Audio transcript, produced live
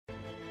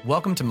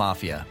Welcome to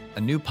Mafia,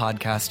 a new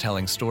podcast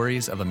telling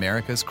stories of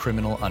America's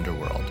criminal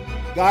underworld.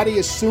 Gotti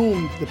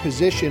assumed the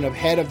position of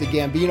head of the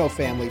Gambino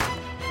family.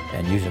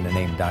 And using the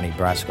name Donnie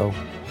Brasco,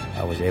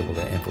 I was able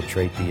to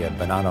infiltrate the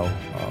Bonanno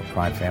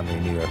crime family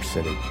in New York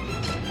City.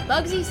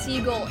 Bugsy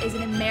Siegel is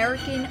an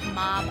American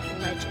mob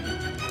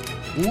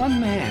legend.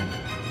 One man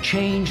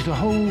changed the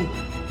whole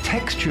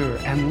texture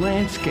and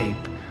landscape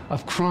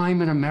of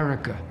crime in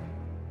America.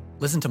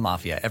 Listen to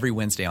Mafia every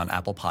Wednesday on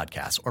Apple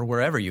Podcasts or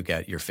wherever you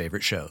get your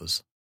favorite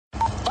shows.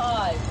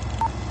 5,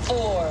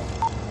 4,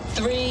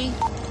 3,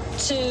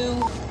 2,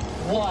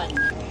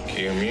 1.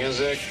 Cue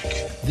music.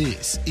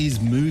 This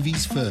is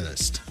Movies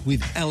First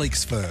with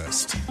Alex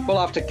First. Well,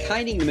 after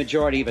caning the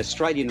majority of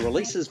Australian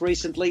releases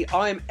recently,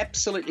 I am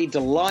absolutely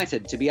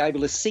delighted to be able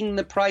to sing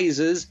the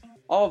praises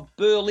of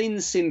Berlin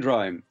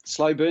Syndrome,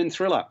 slow burn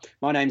thriller.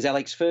 My name's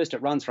Alex First.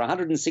 It runs for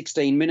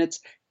 116 minutes.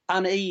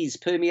 Unease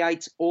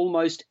permeates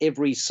almost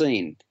every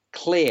scene.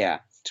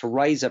 Claire,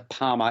 Teresa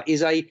Palmer,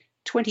 is a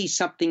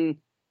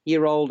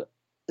 20-something-year-old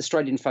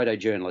Australian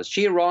photojournalist.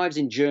 She arrives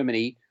in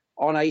Germany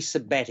on a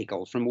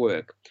sabbatical from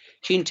work.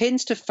 She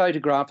intends to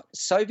photograph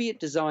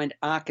Soviet-designed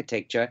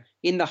architecture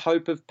in the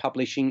hope of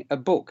publishing a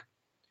book.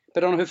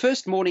 But on her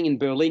first morning in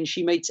Berlin,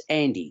 she meets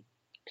Andy,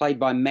 played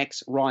by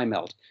Max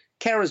Reimelt,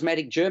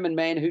 charismatic German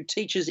man who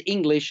teaches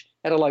English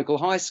at a local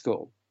high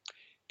school.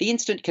 The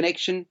instant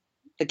connection,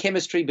 the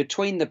chemistry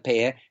between the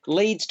pair,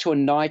 leads to a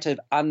night of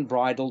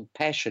unbridled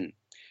passion.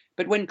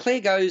 But when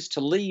Claire goes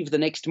to leave the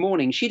next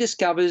morning, she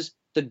discovers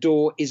the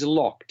door is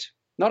locked.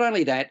 Not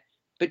only that,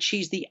 but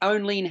she's the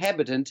only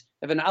inhabitant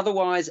of an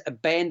otherwise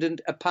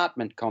abandoned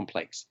apartment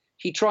complex.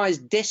 She tries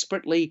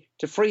desperately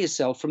to free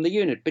herself from the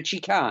unit, but she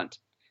can't.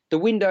 The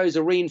windows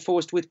are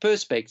reinforced with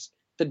perspex.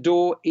 The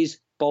door is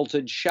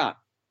bolted shut.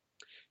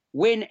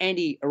 When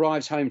Andy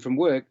arrives home from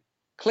work,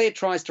 Claire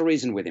tries to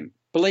reason with him,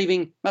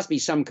 believing must be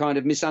some kind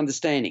of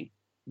misunderstanding.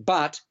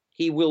 But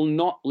he will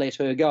not let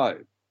her go.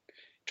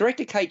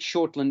 Director Kate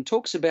Shortland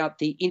talks about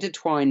the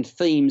intertwined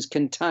themes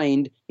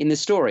contained in the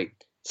story: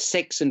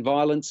 sex and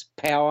violence,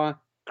 power,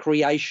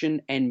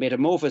 creation, and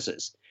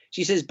metamorphosis.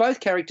 She says both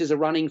characters are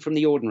running from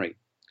the ordinary.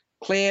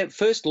 Claire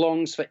first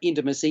longs for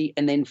intimacy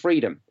and then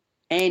freedom.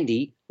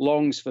 Andy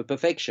longs for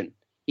perfection.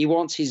 He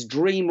wants his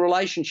dream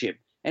relationship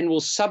and will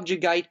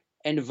subjugate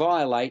and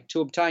violate to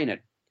obtain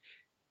it.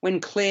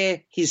 When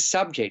Claire, his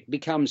subject,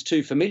 becomes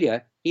too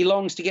familiar, he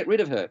longs to get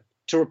rid of her,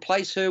 to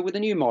replace her with a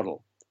new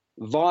model.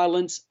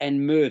 Violence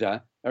and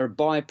murder are a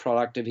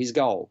byproduct of his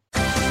goal.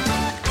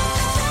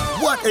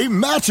 What a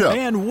matchup!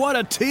 And what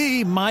a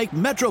team, Mike.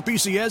 Metro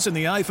PCS and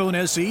the iPhone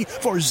SE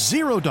for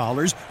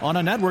 $0 on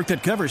a network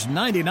that covers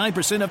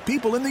 99% of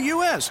people in the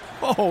U.S.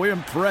 Oh,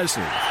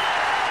 impressive.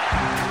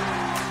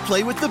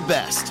 Play with the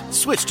best.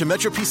 Switch to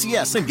Metro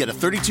PCS and get a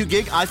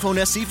 32-gig iPhone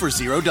SE for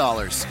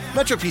 $0.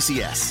 Metro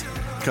PCS.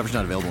 Coverage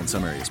not available in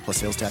some areas, plus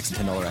sales tax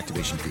and $10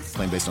 activation fee.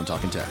 Claim based on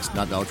talk and text.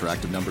 Not valid for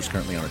active numbers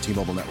currently on a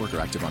T-Mobile network or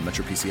active on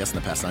Metro PCS in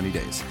the past 90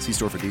 days. See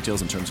store for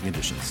details and terms and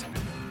conditions.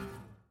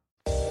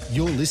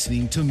 You're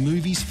listening to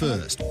Movies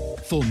First.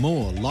 For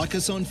more, like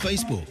us on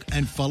Facebook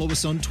and follow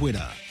us on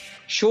Twitter.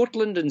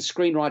 Shortland and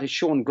screenwriter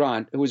Sean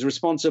Grant, who was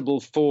responsible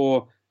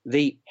for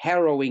the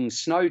harrowing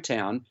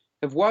Snowtown,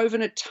 have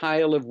woven a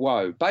tale of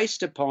woe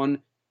based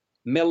upon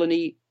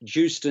Melanie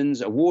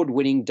Houston's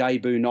award-winning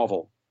debut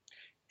novel.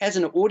 As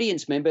an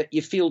audience member,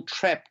 you feel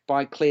trapped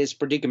by Claire's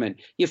predicament.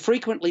 You're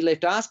frequently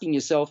left asking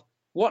yourself,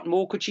 what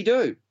more could she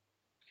do?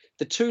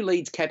 The two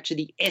leads capture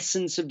the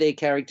essence of their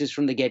characters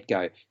from the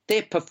get-go.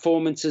 Their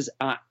performances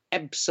are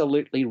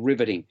absolutely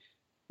riveting.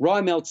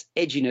 Reimelt's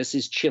edginess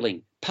is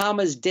chilling.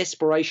 Palmer's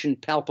desperation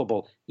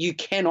palpable. You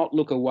cannot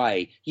look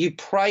away. You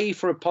pray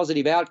for a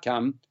positive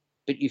outcome,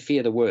 but you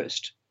fear the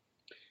worst.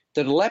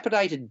 The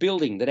dilapidated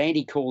building that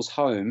Andy calls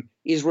home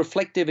is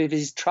reflective of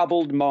his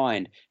troubled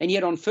mind, and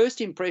yet on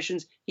first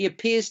impressions, he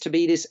appears to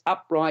be this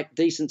upright,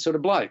 decent sort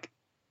of bloke.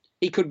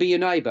 He could be your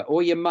neighbour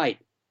or your mate.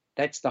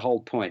 That's the whole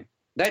point.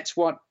 That's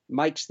what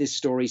makes this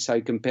story so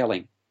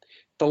compelling.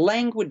 The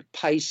languid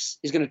pace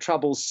is going to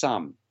trouble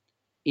some.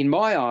 In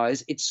my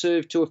eyes, it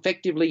served to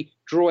effectively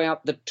draw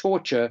out the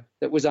torture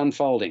that was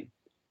unfolding.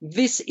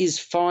 This is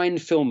fine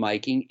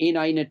filmmaking in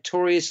a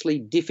notoriously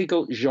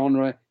difficult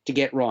genre to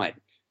get right,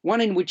 one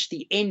in which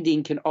the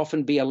ending can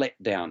often be a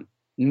letdown.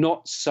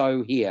 Not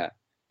so here.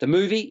 The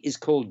movie is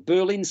called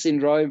Berlin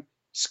Syndrome,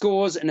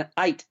 scores an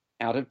 8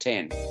 out of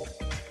 10.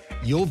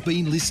 You've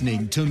been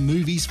listening to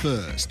Movies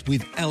First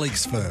with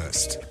Alex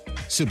First.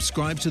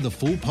 Subscribe to the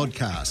full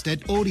podcast at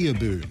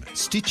Audioboom,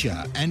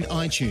 Stitcher and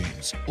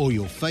iTunes, or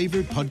your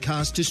favourite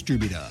podcast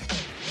distributor.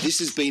 This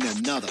has been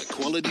another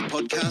quality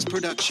podcast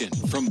production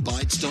from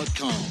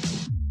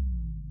Bytes.com.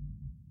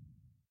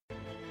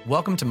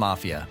 Welcome to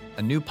Mafia,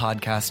 a new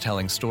podcast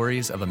telling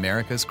stories of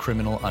America's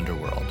criminal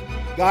underworld.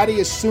 Gotti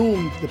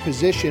assumed the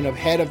position of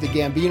head of the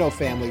Gambino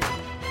family.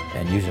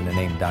 And using the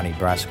name Donnie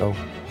Brasco,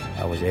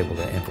 I was able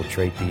to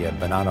infiltrate the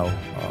Bonanno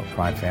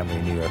crime family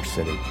in New York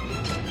City.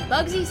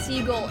 Bugsy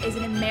Siegel is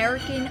an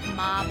American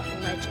mob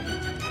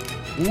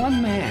legend.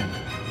 One man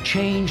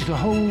changed the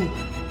whole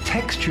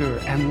texture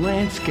and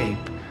landscape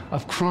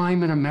of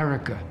crime in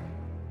America.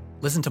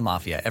 Listen to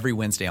Mafia every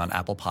Wednesday on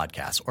Apple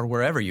Podcasts or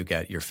wherever you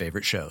get your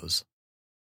favorite shows.